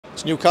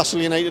It's Newcastle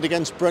United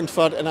against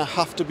Brentford, and I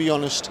have to be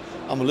honest,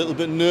 I'm a little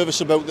bit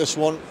nervous about this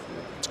one.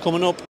 It's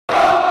coming up.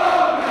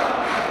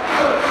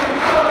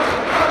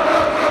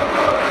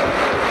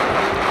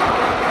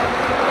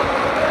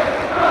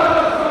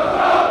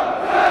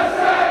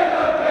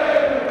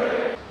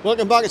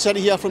 Welcome back, it's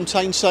Eddie here from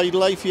Tyneside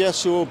Life here.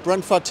 So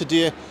Brentford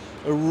today,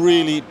 a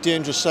really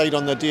dangerous side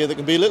on their day. They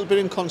can be a little bit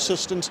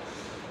inconsistent,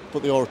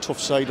 but they are a tough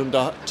side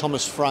under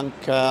Thomas Frank.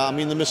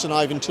 They're missing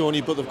Ivan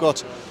Toney, but they've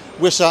got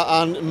Wissa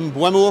and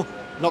Mbeumo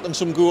knocking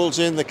some goals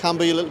in. They can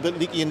be a little bit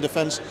leaky in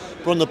defence,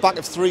 but on the back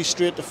of 3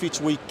 straight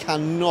defeats, we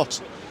cannot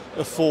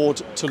afford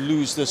to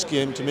lose this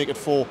game, to make it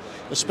 4,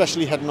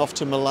 especially heading off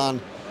to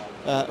Milan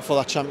for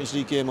that Champions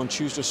League game on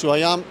Tuesday. So I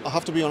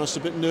have to be honest,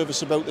 a bit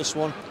nervous about this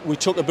one. We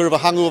took a bit of a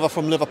hangover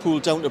from Liverpool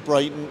down to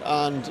Brighton,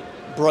 and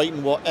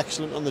Brighton were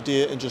excellent on the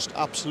day and just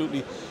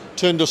absolutely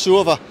turned us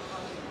over.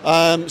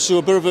 So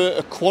a bit of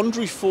a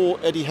quandary for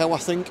Eddie Howe, I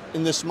think,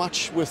 in this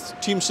match with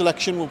team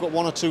selection. We've got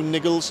 1 or 2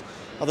 niggles.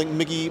 I think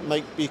Miggy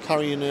might be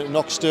carrying a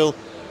knock still.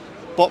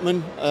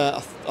 Botman, I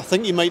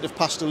think he might have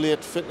passed a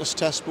late fitness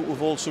test, but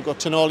we've also got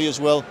Tonali as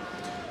well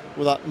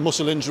with that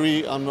muscle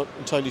injury. I'm not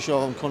entirely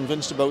sure I'm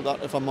convinced about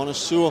that, if I'm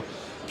honest. So,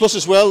 plus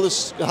as well,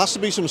 there has to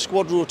be some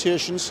squad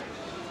rotations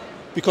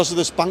because of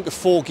this bank of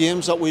 4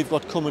 games that we've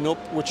got coming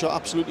up, which are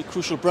absolutely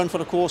crucial.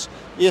 Brentford, of course,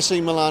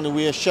 AC Milan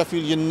away,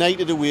 Sheffield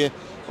United away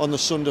on the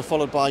Sunday,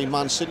 followed by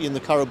Man City in the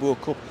Carabao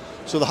Cup.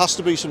 So there has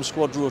to be some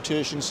squad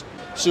rotations.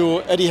 So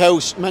Eddie Howe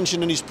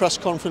mentioned in his press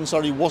conference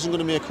that he wasn't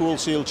going to make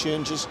wholesale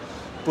changes,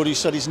 but he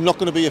said he's not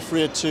going to be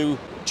afraid to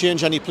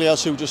change any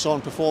players who just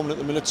aren't performing at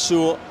the minute.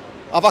 So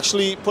I've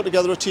actually put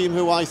together a team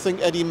who I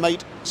think Eddie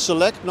might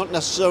select, not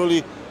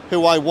necessarily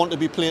who I want to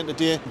be playing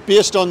today,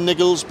 based on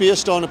niggles,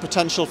 based on a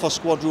potential for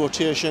squad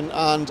rotation.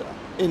 And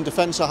in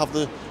defence I have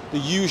the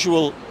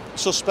usual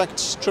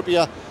suspects: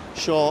 Trippier,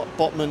 Shaw,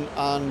 Botman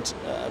and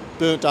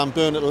Dan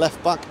Burn at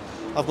left back.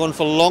 I've gone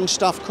for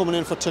Longstaff coming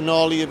in for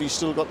Tonali if he's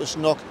still got this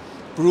knock.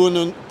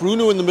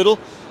 Bruno in the middle.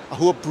 I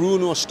hope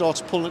Bruno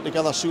starts pulling it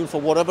together soon. For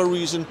whatever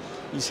reason,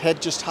 his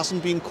head just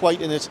hasn't been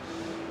quite in it.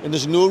 And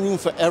there's no room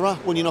for error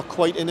when you're not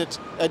quite in it.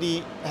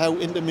 Eddie Howe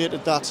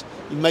intimated that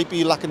he might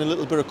be lacking a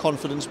little bit of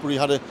confidence, but he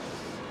had a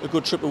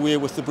good trip away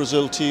with the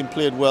Brazil team,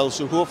 played well,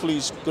 so hopefully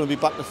he's going to be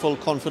back to full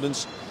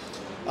confidence.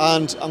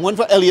 And I went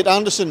for Elliot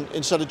Anderson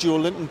instead of Joe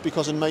Linton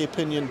because, in my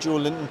opinion, Joe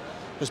Linton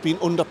has been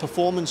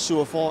underperforming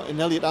so far, and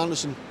Elliot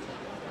Anderson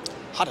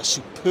had a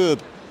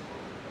superb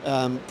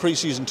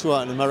pre-season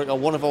tour in America,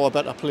 one of our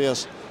better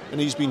players, and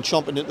he's been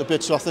chomping at the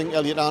bit. So I think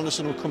Elliot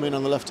Anderson will come in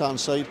on the left-hand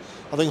side.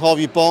 I think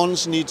Harvey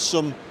Barnes needs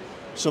some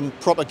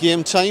proper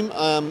game time.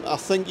 I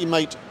think he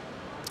might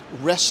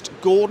rest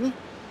Gordon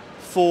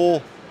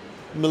for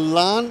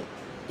Milan.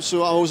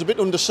 So I was a bit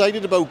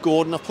undecided about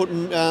Gordon. I've put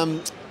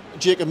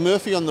Jacob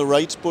Murphy on the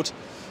right, but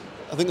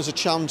I think there's a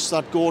chance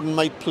that Gordon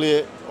might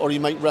play or he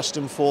might rest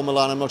him for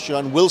Milan, I'm not sure.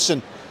 And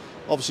Wilson,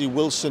 obviously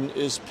Wilson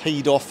is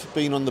paid off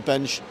being on the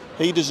bench.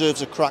 He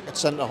deserves a crack at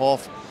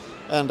centre-half,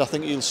 and I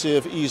think he'll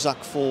save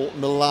Isak for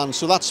Milan.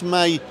 So that's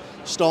my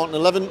starting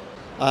 11.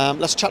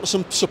 Let's chat to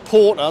some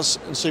supporters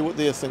and see what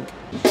they think.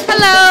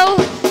 Hello,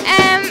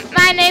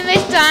 my name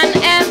is Dan.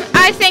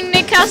 I think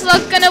Newcastle are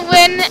going to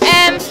win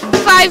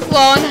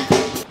 5-1.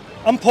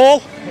 I'm Paul,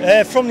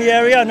 from the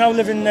area. I now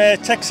live in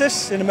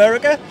Texas, in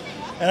America,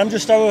 and I'm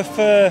just out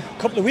for a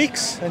couple of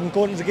weeks and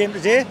going to the game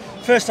today.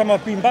 First time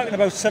I've been back in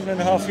about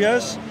 7.5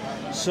 years,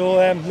 so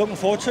I'm looking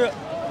forward to it.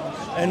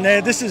 And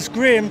this is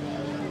Graham.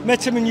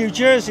 Met him in New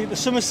Jersey at the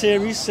Summer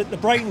Series at the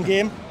Brighton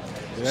game.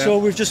 Yeah. So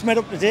we've just met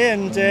up today,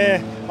 and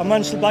I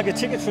managed to bag a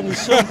ticket from his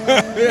son.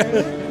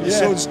 Your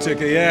son's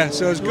ticket, yeah.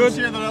 So it's good. Don't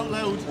say that out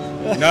loud.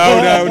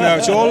 No.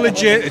 It's all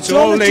legit. It's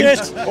all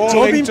linked.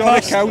 All linked on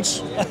accounts.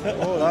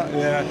 All that,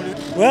 yeah.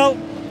 Well,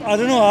 I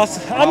don't know.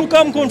 I'm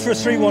going for a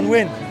 3-1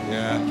 win.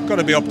 Yeah. Got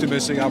to be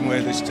optimistic, haven't we,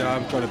 this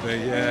time? Got to be,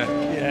 yeah.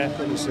 Yeah.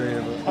 Got to see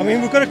it. I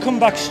mean, we've got to come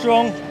back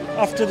strong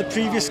after the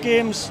previous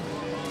games.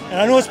 And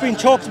I know it's been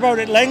talked about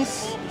at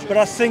length, but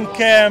I think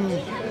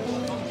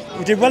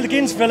we did well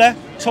against Villa,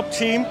 top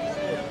team.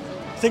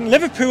 I think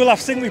Liverpool, I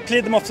think we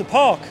played them off the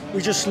park.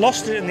 We just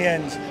lost it in the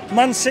end.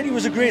 Man City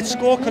was a great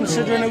score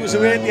considering it was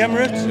away at the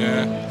Emirates.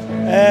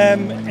 Yeah.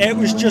 It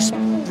was just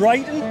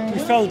Brighton we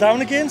fell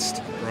down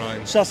against.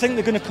 Right. So I think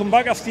they're going to come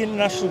back after the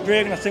international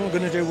break, and I think we're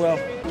going to do well.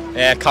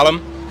 Callum.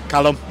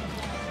 Are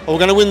we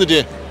going to win the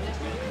day?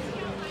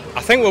 I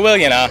think we will,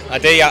 you know. I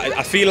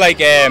feel like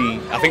I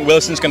think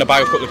Wilson's going to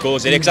bag a couple of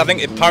goals today because I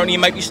think apparently he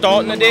might be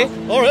starting today.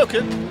 All right,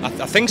 okay.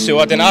 I think so.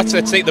 I don't know.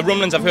 It's like the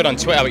rumblings I've heard on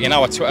Twitter, but you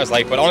know what Twitter's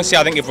like. But honestly,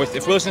 I think if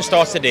Wilson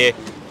starts today,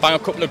 bang a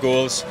couple of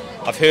goals.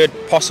 I've heard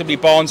possibly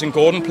Barnes and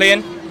Gordon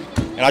playing,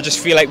 and I just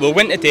feel like we'll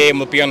win today and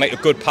we'll be on like a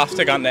good path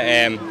to get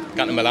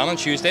to Milan on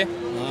Tuesday.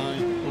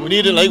 We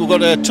need it. We've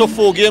got tough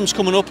 4 games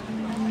coming up.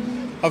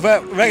 I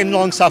reckon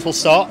Longstaff will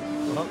start.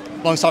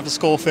 Longstaff will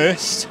score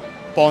first.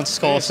 Barnes will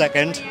score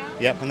second.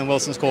 Yep, and then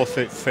Wilson score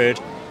third.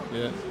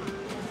 Yeah.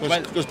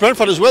 Because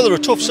Brentford as well, they're a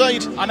tough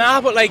side. I know,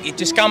 but like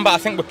just gone back, I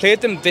think we played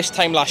them this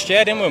time last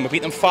year, didn't we? And we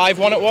beat them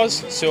 5-1 it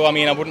was. So I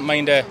mean, I wouldn't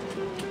mind a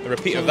a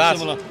repeat of that.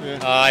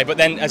 Yeah. But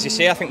then, as you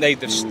say, I think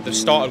they've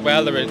started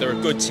well. They're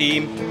a good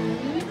team,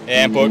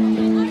 but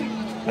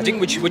I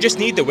think we just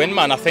need the win,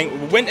 man. I think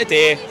we win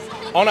today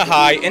on a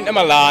high into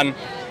Milan,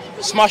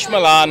 smash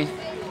Milan,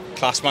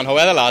 class, man. How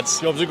are the lads?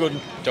 Jobs are good.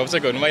 Jobs are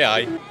good, my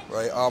eye.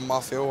 Right, I'm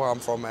Matthew. I'm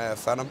from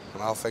Fenham,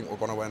 and I think we're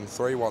going to win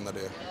 3-1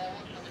 today.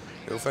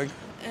 You think?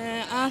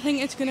 I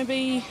think it's going to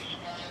be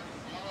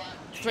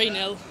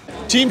 3-0.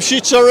 Team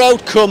sheets are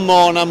out. Come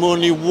on, I'm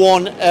only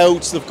one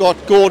out. They've got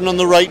Gordon on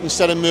the right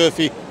instead of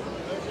Murphy.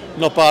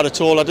 Not bad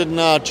at all. I didn't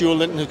know Joe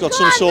Linton has got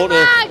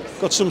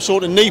some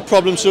sort of knee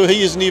problem, so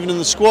he isn't even in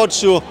the squad.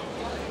 So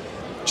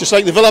just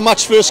like the Villa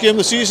match, first game of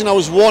the season, I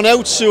was one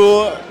out.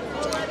 So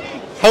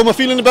how am I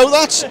feeling about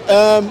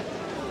that?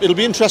 It'll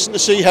be interesting to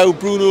see how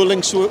Bruno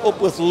links up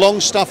with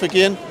Longstaff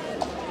again.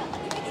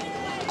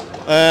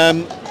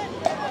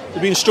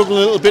 They've been struggling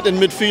a little bit in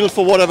midfield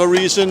for whatever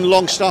reason.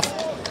 Longstaff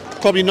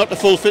probably not the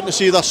full fitness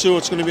either, so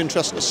it's going to be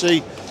interesting to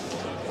see.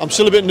 I'm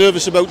still a bit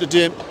nervous about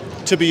today,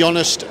 to be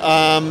honest,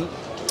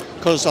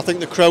 because I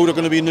think the crowd are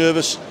going to be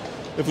nervous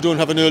if we don't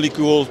have an early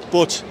goal.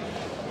 But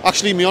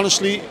actually, my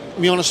honest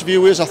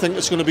view is I think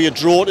it's going to be a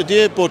draw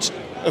today, but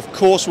of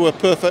course we're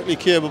perfectly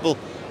capable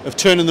of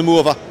turning them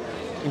over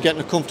and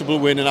getting a comfortable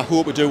win, and I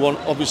hope we do one,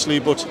 obviously,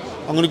 but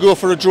I'm going to go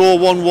for a draw,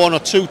 1-1 or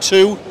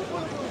 2-2.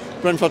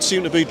 Brentford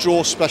seem to be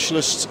draw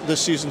specialists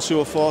this season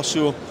so far,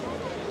 so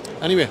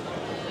anyway,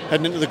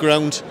 heading into the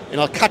ground,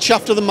 and I'll catch you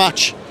after the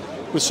match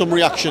with some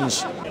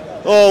reactions.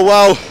 Oh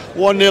wow,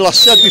 1-0. I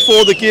said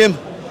before the game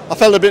I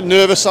felt a bit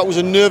nervous. That was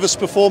a nervous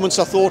performance,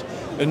 I thought,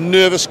 a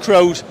nervous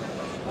crowd,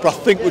 but I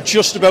think we're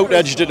just about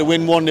edged it to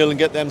win 1-0 and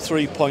get them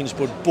 3 points,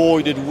 but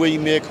boy did we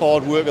make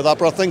hard work of that.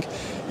 But I think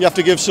you have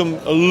to give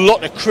a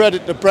lot of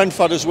credit to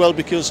Brentford as well,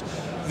 because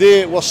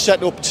they were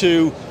set up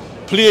to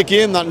play a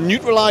game that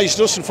neutralised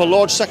us, and for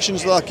large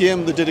sections of that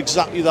game they did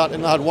exactly that,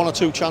 and they had 1 or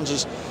 2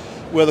 chances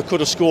where they could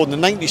have scored. In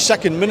the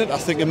 92nd minute, I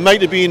think it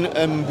might have been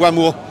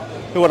Guemo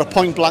who had a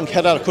point blank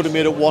header. Could have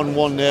made it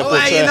 1-1 there,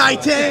 but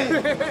United!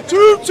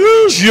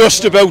 2-2!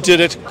 Just about did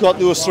it, got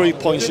those 3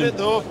 points. Did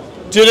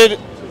it,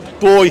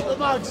 boy,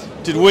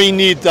 did we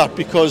need that,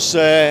 because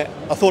I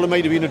thought it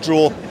might have been a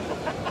draw.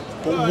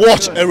 But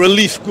what a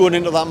relief going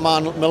into that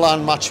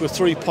Milan match with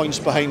 3 points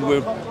behind.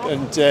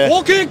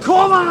 Okay,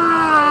 come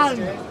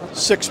on!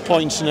 6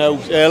 points now.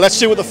 Let's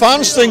see what the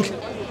fans think.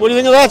 What do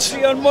you think of that? See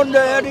you on Monday,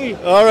 Eddie.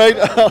 All right,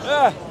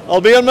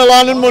 I'll be in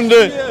Milan on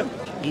Monday.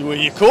 You were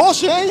your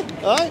course, eh?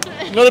 Aye.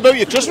 Not about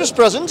your Christmas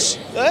presents,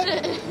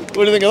 eh?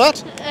 What do you think of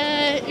that?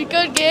 A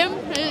good game.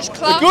 It's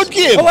close. A good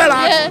game? Oh, well,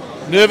 Yeah.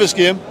 Nervous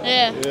game?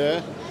 Yeah.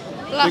 Yeah.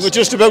 Think we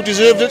just about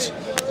deserved it?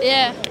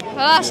 Yeah. The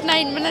last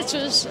 9 minutes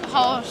was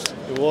hard.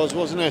 It was,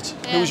 wasn't it?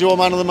 Yeah. Who was your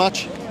man of the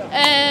match?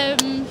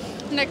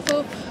 Nick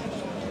Pope.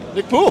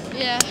 Nick Pope?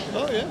 Yeah.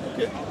 Oh, yeah,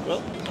 okay.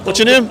 Well, what's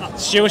your name?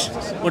 Stuart.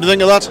 What do you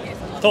think of that?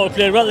 Thought we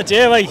played well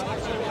today, right?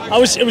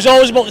 It was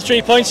always about the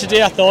 3 points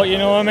today, I thought, you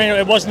know what I mean?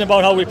 It wasn't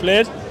about how we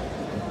played,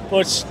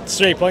 but it's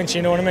 3 points,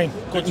 you know what I mean?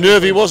 Good.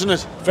 Nervy, wasn't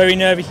it? Very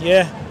nervy,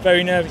 yeah,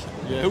 very nervy.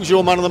 Yeah. Who was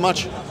your man of the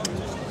match?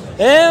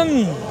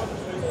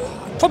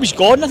 Probably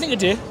Gordon, I think,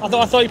 today. I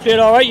thought he played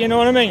all right, you know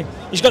what I mean?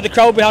 He's got the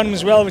crowd behind him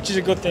as well, which is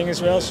a good thing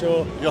as well,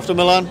 so... You off to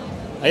Milan?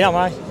 I am,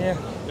 yeah.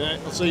 Yeah,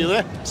 I'll see you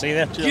there. See you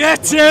there.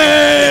 Get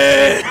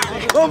it!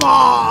 Come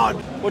on!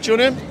 What's your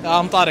name?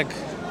 I'm Tarek.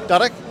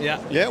 Tarek? Yeah.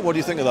 Yeah, what do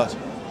you think of that?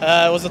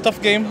 It was a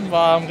tough game, but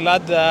I'm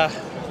glad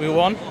we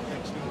won.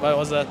 But it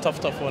was a tough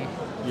one.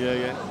 Yeah.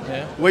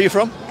 Yeah. Where are you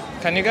from?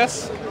 Can you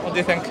guess? What do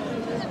you think?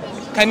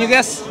 Can you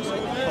guess?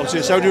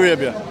 Obviously Saudi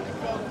Arabia.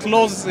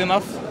 Close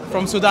enough.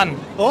 From Sudan.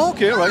 Oh,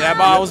 okay, right. Yeah,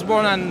 but I was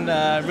born and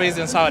raised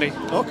in Saudi.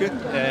 Okay.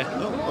 Yeah.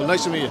 Oh, well,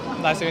 nice to meet you.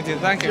 Nice to meet you.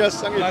 Thank you. Yes,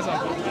 thank you. Nice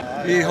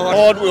one. It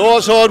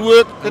was hard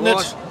work, didn't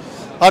it?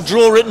 I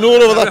draw written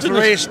all over that, didn't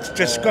it?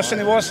 Disgusting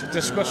it was,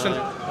 disgusting.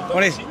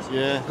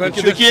 Yeah.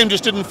 The game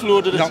just didn't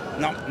flow, did it?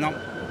 No.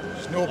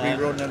 There's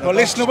nobody running. Well,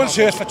 listen, no one's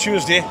here for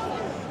Tuesday,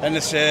 and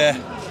it's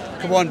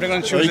come on, bring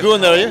on Tuesday. Are you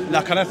going there, are you?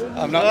 No, can I?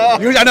 I'm not.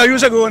 I know you're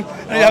going,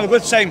 and you have a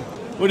good time.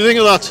 What do you think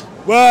of that?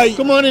 Well,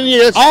 come on in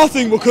here. I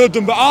think we could have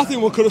done, but I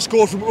think we could have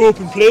scored from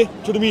open play. Do you know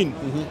what I mean?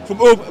 From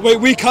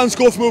open, we can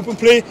score from open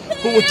play,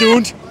 but we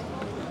don't.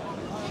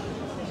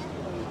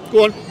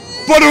 Go on.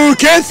 But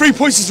okay, 3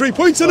 points is 3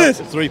 points, isn't it?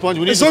 3 points.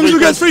 We need as long as we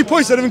get 3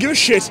 points, I don't even give a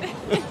shit.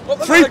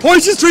 3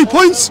 points is 3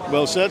 points.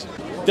 Well said.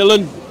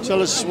 Dylan,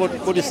 tell us what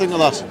do you think of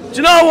that? Do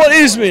you know what it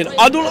is, mate?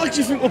 I don't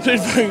actually think we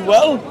played very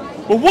well.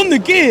 We won the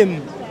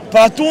game, but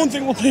I don't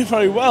think we played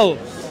very well.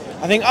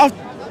 I think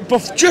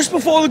just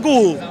before the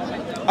goal,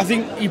 I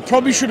think he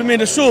probably should have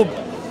made a sub,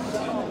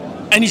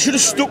 and he should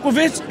have stuck with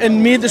it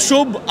and made the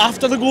sub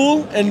after the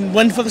goal and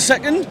went for the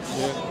second.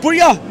 Yeah. But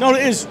yeah, now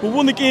it is. We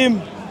won the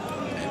game.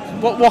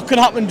 What can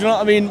happen? Do you know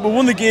what I mean? We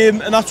won the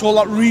game, and that's all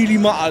that really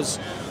matters.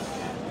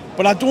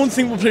 But I don't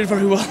think we played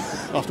very well.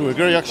 I have to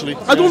agree, actually.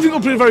 I don't think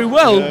we played very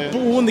well,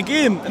 but we won the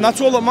game, and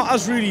that's all that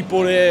matters, really.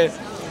 But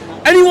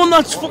anyone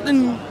that's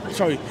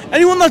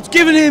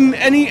giving him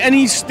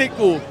any stick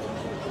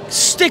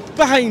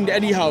behind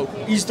anyhow.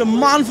 He's the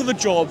man for the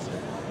job.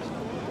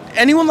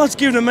 anyone that's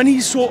given him any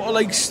sort of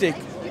like stick,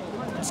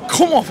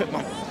 come off it,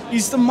 man.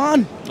 He's the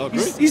man.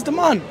 He's the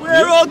man.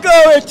 We're all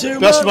going to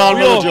best man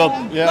with a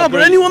job. Yeah, no,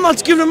 but anyone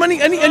that's given him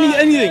anything,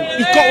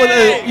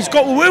 he's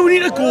got where we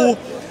need to go.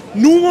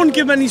 No one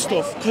give him any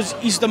stuff because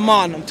he's the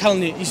man. I'm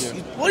telling you,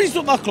 what he's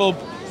done at that club,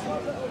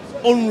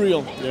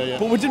 unreal. Yeah.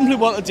 But we didn't play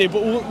well today.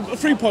 But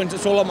 3 points,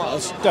 that's all that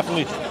matters.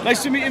 Definitely.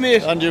 Nice to meet you,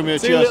 mate. And you,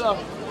 mate. See you later.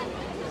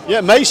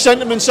 Yeah, my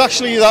sentiments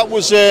actually. That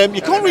was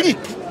you can't really.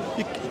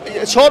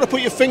 It's hard to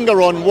put your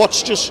finger on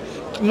what's just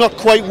not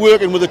quite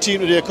working with the team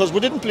today because we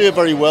didn't play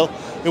very well.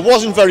 It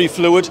wasn't very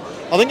fluid.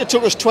 I think it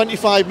took us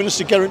 25 minutes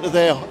to get into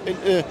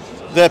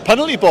their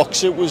penalty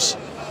box. It was,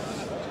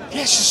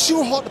 it's just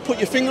so hard to put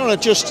your finger on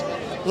it. Just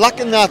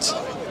lacking that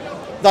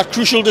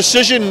crucial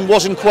decision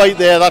wasn't quite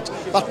there. That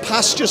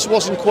pass just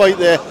wasn't quite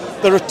there.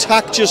 Their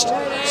attack just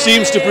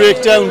seems to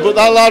break down. But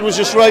that lad was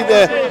just right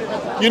there.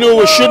 You know,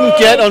 we shouldn't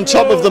get on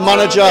top of the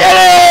manager.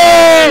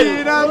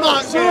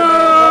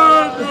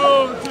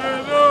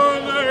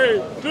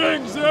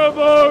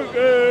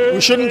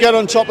 We shouldn't get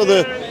on top of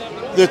the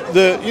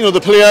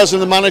players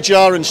and the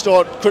manager and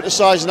start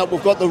criticising that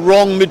we've got the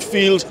wrong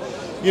midfield,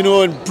 you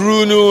know, and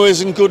Bruno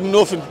isn't good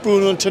enough, and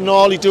Bruno and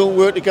Tonali don't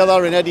work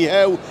together, and Eddie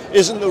Howe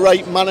isn't the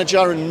right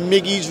manager, and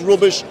Miggy's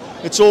rubbish.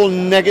 It's all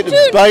negative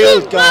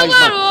bile, guys.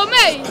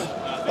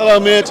 Hello,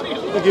 mate.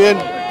 Again,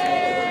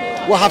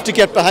 we'll have to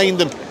get behind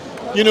them.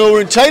 You know,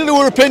 we're entitled to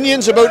our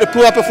opinions about a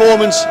poor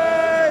performance,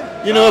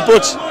 you know,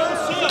 but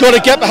got to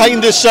get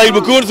behind this side.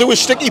 We're going through a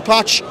sticky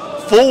patch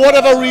for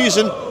whatever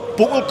reason,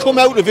 but we'll come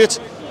out of it.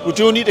 We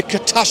don't need to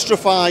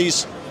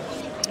catastrophize,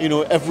 you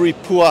know, every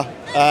poor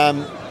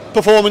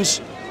performance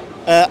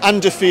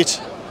and defeat.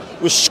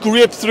 We'll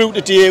scrape through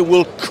today.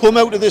 We'll come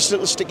out of this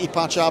little sticky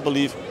patch, I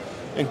believe,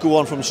 and go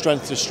on from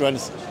strength to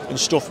strength and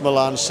stuff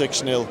Milan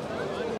 6-0.